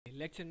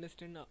let's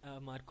understand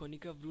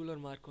Markovnikov rule or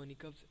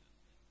Markovnikov's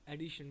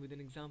addition with an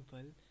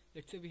example.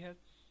 Let's say we have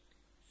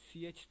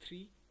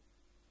CH3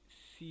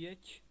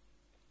 CH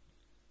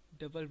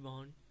double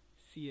bond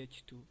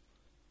CH2.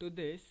 To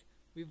this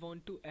we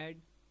want to add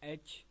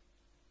HBr.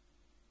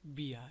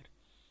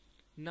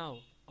 Now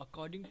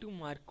according to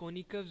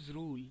Markovnikov's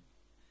rule,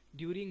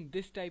 during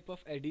this type of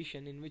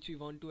addition in which we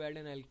want to add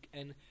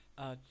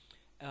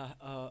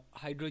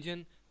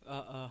hydrogen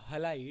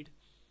halide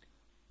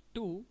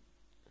to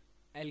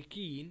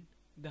alkene,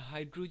 the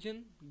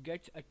hydrogen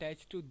gets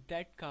attached to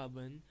that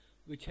carbon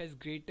which has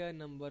greater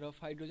number of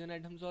hydrogen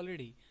atoms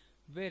already,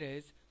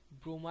 whereas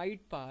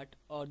bromide part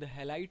or the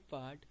halide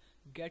part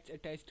gets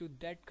attached to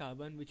that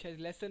carbon which has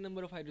lesser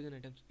number of hydrogen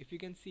atoms. If you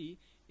can see,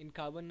 in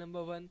carbon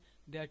number 1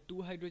 there are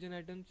 2 hydrogen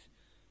atoms,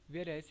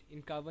 whereas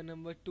in carbon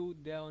number 2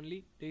 there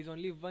is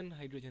only 1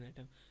 hydrogen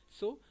atom.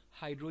 So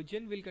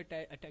hydrogen will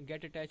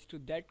get attached to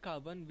that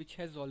carbon which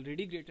has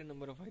already greater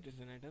number of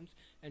hydrogen atoms,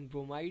 and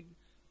bromide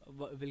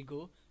will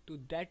go to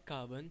that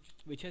carbon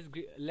which has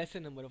lesser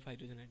number of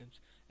hydrogen atoms.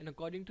 And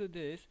according to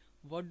this,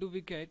 what do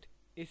we get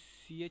is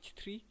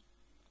CH3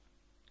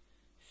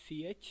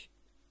 CH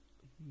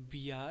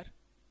Br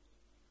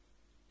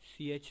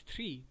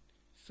CH3.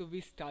 So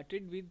we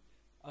started with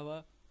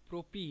our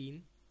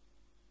propene,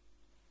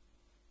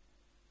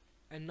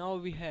 and now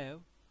we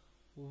have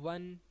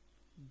 1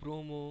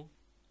 bromo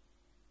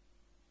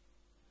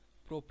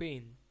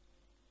propane.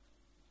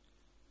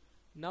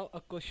 Now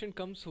a question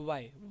comes,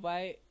 why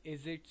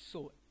is it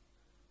so?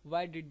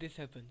 Why did this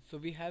happen? So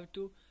we have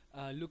to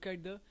look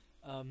at the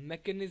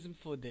mechanism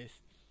for this.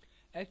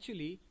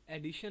 Actually,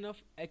 addition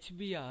of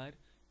HBr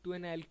to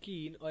an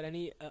alkene or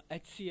any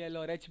HCl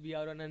or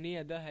HBr or any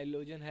other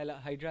halogen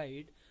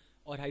hydride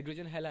or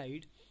hydrogen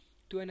halide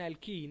to an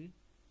alkene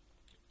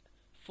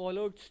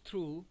followed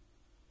through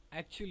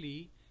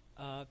actually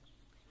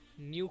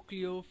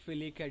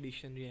nucleophilic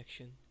addition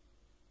reaction.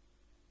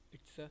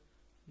 It's a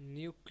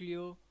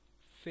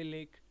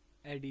nucleophilic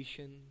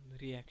addition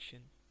reaction.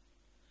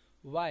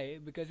 Why?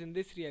 Because in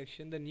this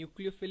reaction the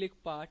nucleophilic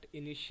part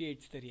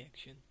initiates the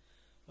reaction.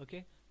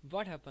 Okay,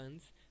 what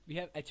happens? We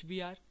have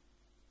HBr.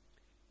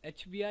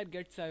 HBr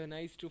gets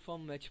ionized to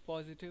form H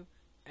positive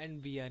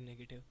and Br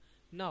negative.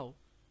 Now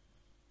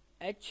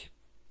H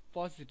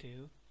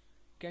positive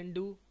can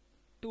do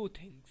two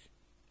things.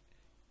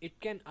 It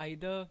can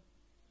either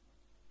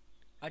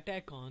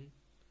attack on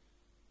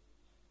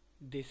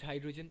this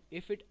hydrogen.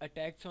 If it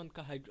attacks on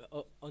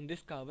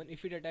this carbon,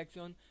 if it attacks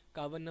on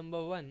carbon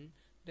number 1,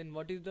 then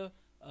what is the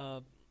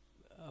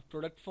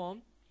product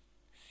form?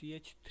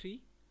 CH3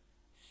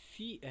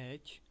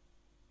 CH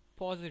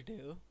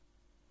positive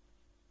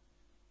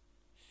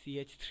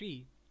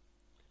CH3.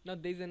 Now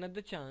there is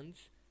another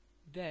chance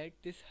that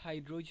this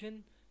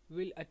hydrogen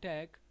will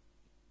attack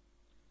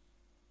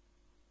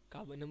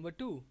carbon number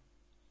 2.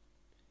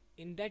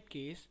 In that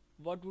case,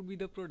 what would be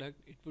the product?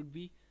 It would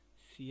be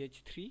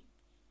CH3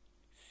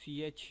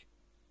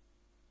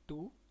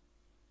 CH2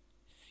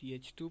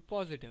 CH2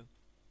 positive.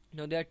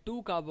 Now there are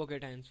 2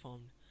 carbocations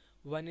formed.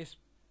 One is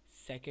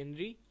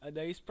secondary,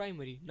 other is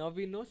primary. Now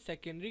we know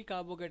secondary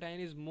carbocation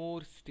is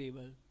more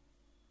stable,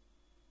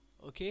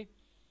 okay,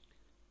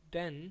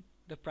 than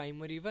the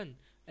primary one,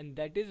 and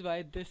that is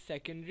why the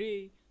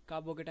secondary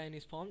carbocation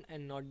is formed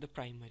and not the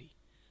primary.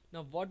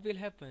 Now what will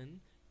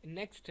happen in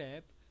next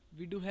step?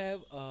 We do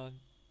have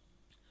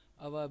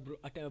our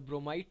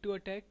bromide to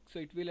attack, so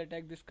it will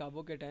attack this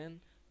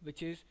carbocation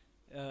which is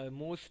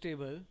more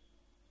stable,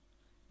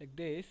 like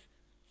this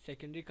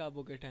secondary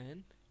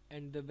carbocation,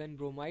 and when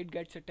bromide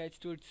gets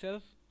attached to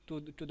itself to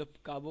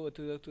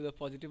the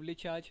positively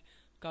charged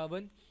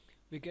carbon,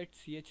 we get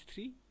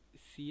CH3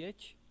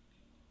 CH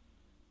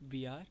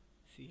Br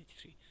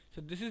CH3.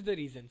 So this is the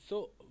reason.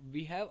 So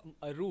we have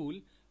a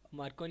rule,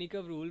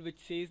 Markovnikov rule, which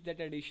says that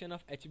addition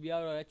of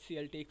HBr or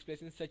HCl takes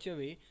place in such a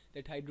way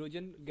that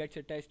hydrogen gets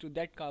attached to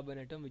that carbon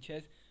atom which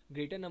has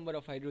greater number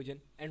of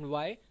hydrogen. And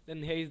why?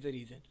 Then here is the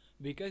reason.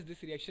 Because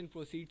this reaction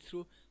proceeds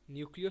through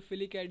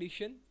nucleophilic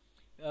addition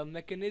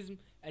mechanism,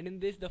 and in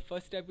this the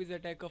first step is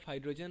attack of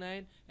hydrogen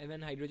ion, and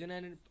when hydrogen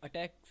ion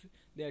attacks,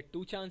 there are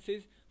 2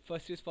 chances.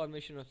 First is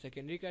formation of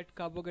secondary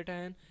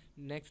carbocation,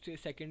 next is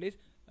second is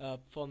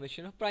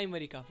formation of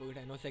primary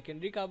carbocation. Now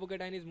secondary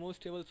carbocation is more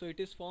stable, so it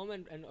is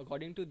formed, and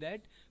according to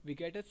that we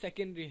get a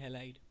secondary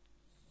halide.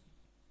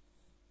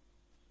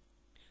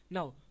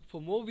 Now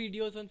for more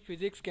videos on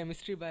physics,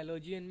 chemistry,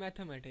 biology and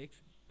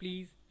mathematics,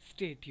 please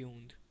stay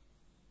tuned.